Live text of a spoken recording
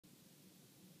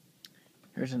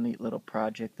Here's a neat little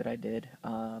project that I did.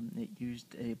 It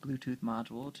used a Bluetooth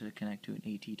module to connect to an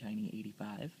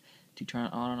ATtiny85 to turn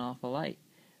on and off a light.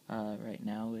 Right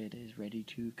now it is ready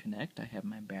to connect. I have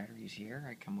my batteries here.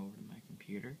 I come over to my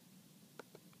computer.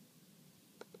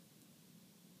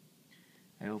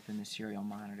 I open the serial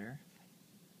monitor.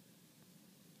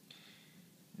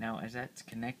 Now as that's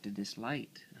connected, this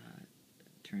light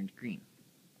turns green.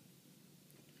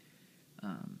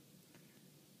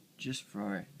 Just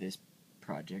for this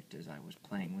project, as I was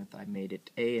playing with, I made it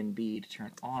A and B to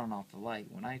turn on and off the light.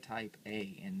 When I type A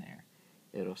in there,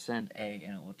 it'll send A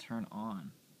and it will turn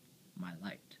on my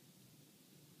light.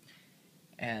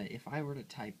 And if I were to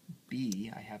type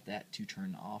B, I have that to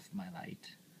turn off my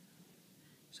light.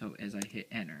 So as I hit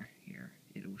enter here,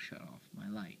 it will shut off my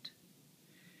light.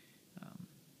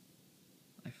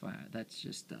 I find that's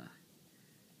just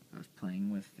I was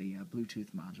playing with the Bluetooth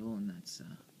module, and that's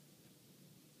a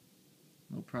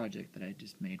little project that I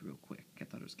just made real quick. I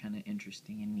thought it was kind of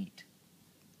interesting and neat.